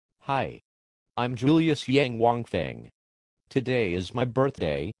Hi. I'm Julius Yang Wangfeng. Today is my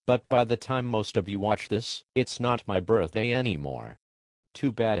birthday, but by the time most of you watch this, it's not my birthday anymore.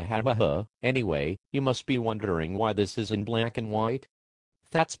 Too bad, ha. Anyway, you must be wondering why this is in black and white.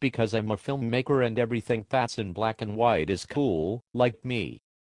 That's because I'm a filmmaker and everything that's in black and white is cool, like me.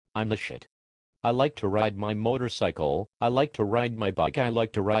 I'm the shit. I like to ride my motorcycle, I like to ride my bike, I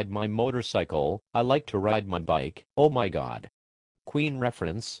like to ride my motorcycle, I like to ride my bike, oh my god. Queen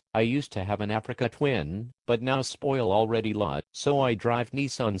reference, I used to have an Africa Twin, but now spoil already lot, so I drive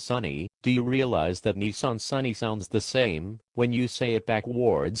Nissan Sunny. Do you realize that Nissan Sunny sounds the same when you say it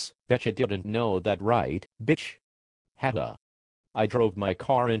backwards? Betcha didn't know that, right, bitch? Haha. I drove my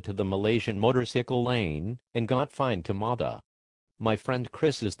car into the Malaysian motorcycle lane and got fined to Mada. My friend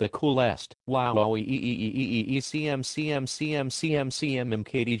Chris is the coolest. Wow. What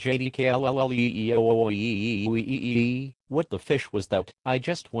the fish was that? I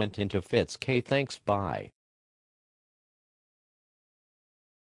just went into fits. Kthxbai.